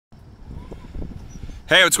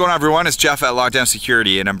Hey, what's going on, everyone? It's Jeff at Lockdown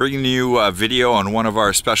Security, and I'm bringing you a video on one of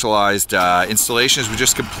our specialized installations we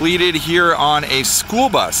just completed here on a school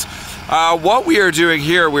bus. What we are doing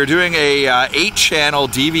here, we're doing a 8-channel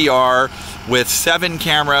DVR with 7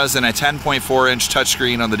 cameras and a 10.4-inch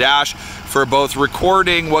touchscreen on the dash for both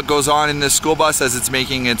recording what goes on in this school bus as it's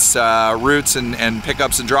making its routes and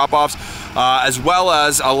pickups and drop-offs, as well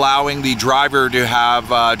as allowing the driver to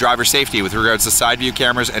have driver safety with regards to side view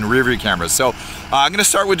cameras and rear view cameras. So I'm going to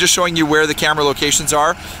start with just showing you where the camera locations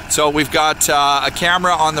are. So we've got a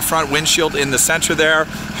camera on the front windshield in the center there.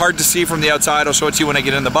 Hard to see from the outside. I'll show it to you when I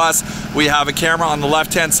get in the bus. We have a camera on the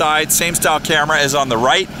left-hand side. Same style camera is on the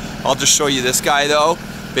right. I'll just show you this guy though.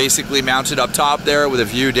 Basically mounted up top there with a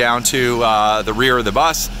view down to the rear of the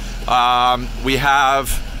bus. We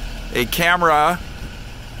have a camera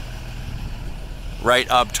right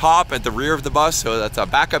up top at the rear of the bus, so that's a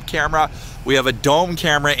backup camera. We have a dome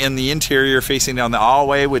camera in the interior facing down the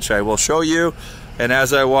hallway, which I will show you. And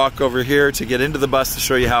as I walk over here to get into the bus to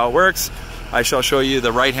show you how it works, I shall show you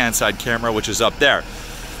the right-hand side camera, which is up there.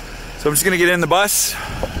 So I'm just gonna get in the bus.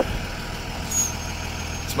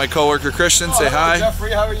 It's my coworker Christian. Say hi.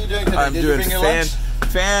 Jeffrey, how are you doing today? I'm doing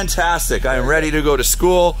fantastic. I am ready to go to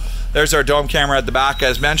school. There's our dome camera at the back,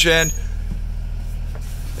 as mentioned.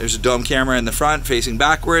 There's a dome camera in the front facing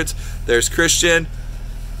backwards. There's Christian.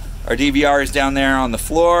 Our DVR is down there on the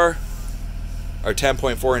floor. Our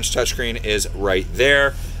 10.4-inch touchscreen is right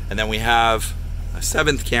there. And then we have a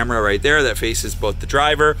 7th camera right there that faces both the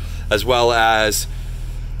driver as well as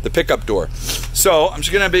the pickup door. So I'm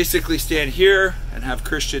just gonna basically stand here and have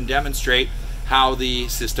Christian demonstrate how the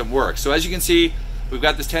system works. So as you can see, we've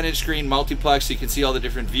got this 10-inch screen multiplex, so you can see all the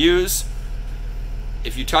different views.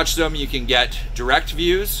 If you touch them, you can get direct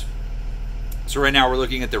views. So right now we're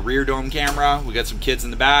looking at the rear dome camera. We got some kids in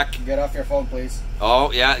the back. Get off your phone, please.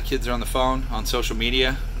 Oh yeah, kids are on the phone, on social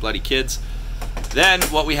media, bloody kids. Then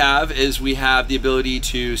what we have is we have the ability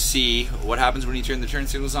to see what happens when you turn the turn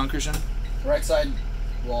signals on, Christian. Right side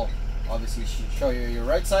will obviously show you your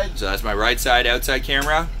right side. So that's my right side outside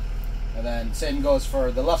camera. And then same goes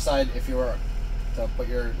for the left side if you were to put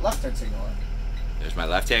your left turn signal on. There's my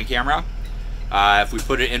left-hand camera. If we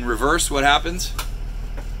put it in reverse, what happens?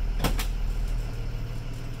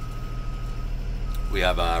 We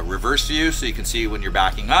have a reverse view, so you can see when you're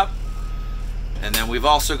backing up. And then we've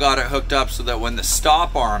also got it hooked up so that when the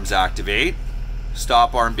stop arms activate,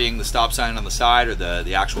 stop arm being the stop sign on the side or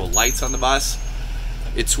the actual lights on the bus,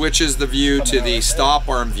 it switches the view to the stop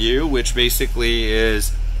arm view, which basically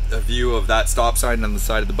is a view of that stop sign on the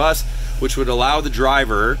side of the bus, which would allow the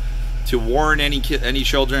driver to warn any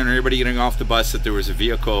children or anybody getting off the bus that there was a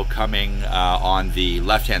vehicle coming on the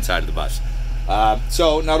left-hand side of the bus.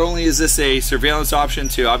 So not only is this a surveillance option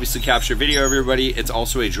to obviously capture video of everybody, it's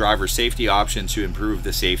also a driver safety option to improve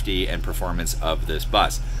the safety and performance of this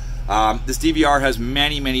bus. This DVR has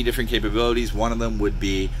many different capabilities. One of them would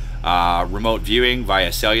be remote viewing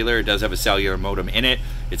via cellular. It does have a cellular modem in it.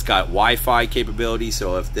 It's got Wi-Fi capability,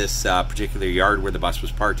 so if this particular yard where the bus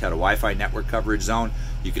was parked had a Wi-Fi network coverage zone,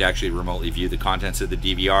 you could actually remotely view the contents of the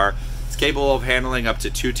DVR. It's capable of handling up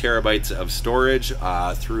to 2 terabytes of storage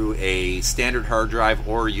through a standard hard drive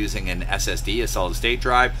or using an SSD, a solid state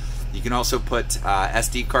drive. You can also put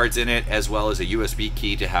SD cards in it as well as a USB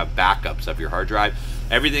key to have backups of your hard drive.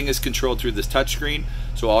 Everything is controlled through this touchscreen,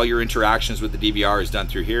 so all your interactions with the DVR is done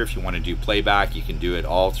through here. If you want to do playback, you can do it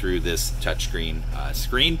all through this touchscreen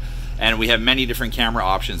screen. And we have many different camera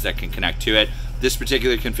options that can connect to it. This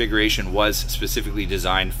particular configuration was specifically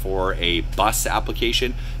designed for a bus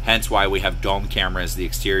application, hence why we have dome cameras, the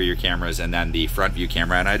exterior cameras, and then the front view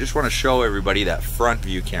camera. And I just want to show everybody that front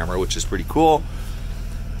view camera, which is pretty cool.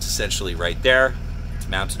 It's essentially right there. It's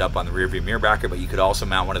mounted up on the rear view mirror bracket, but you could also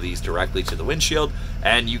mount one of these directly to the windshield,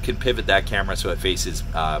 and you can pivot that camera so it faces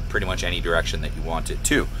pretty much any direction that you want it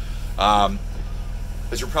to.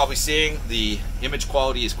 As you're probably seeing, the image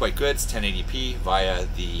quality is quite good. It's 1080p via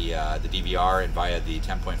the DVR and via the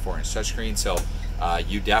 10.4-inch touchscreen, so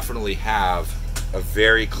you definitely have a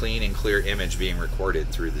very clean and clear image being recorded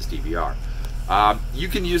through this DVR. You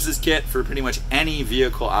can use this kit for pretty much any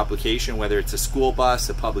vehicle application, whether it's a school bus,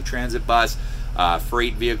 a public transit bus,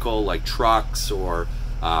 freight vehicle like trucks or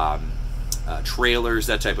trailers,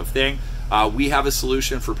 that type of thing. We have a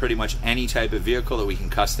solution for pretty much any type of vehicle that we can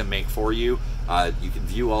custom make for you. You can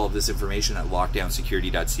view all of this information at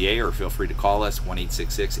lockdownsecurity.ca, or feel free to call us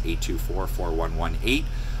 1-866-824-4118.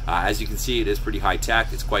 As you can see, it is pretty high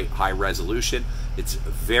tech. It's quite high resolution. It's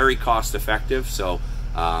very cost effective, so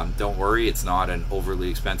don't worry, it's not an overly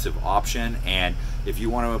expensive option. And if you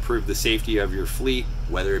want to improve the safety of your fleet,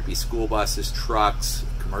 whether it be school buses, trucks,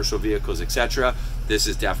 commercial vehicles, etc., this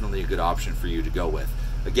is definitely a good option for you to go with.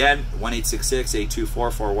 Again,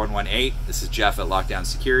 1-866-824-4118. This is Jeff at Lockdown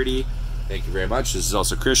Security. Thank you very much. This is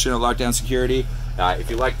also Christian at Lockdown Security. If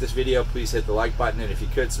you like this video, please hit the like button, and if you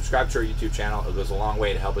could, subscribe to our YouTube channel. It goes a long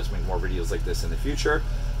way to help us make more videos like this in the future.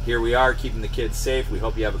 Here we are, keeping the kids safe. We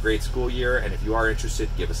hope you have a great school year, and if you are interested,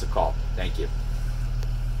 give us a call. Thank you.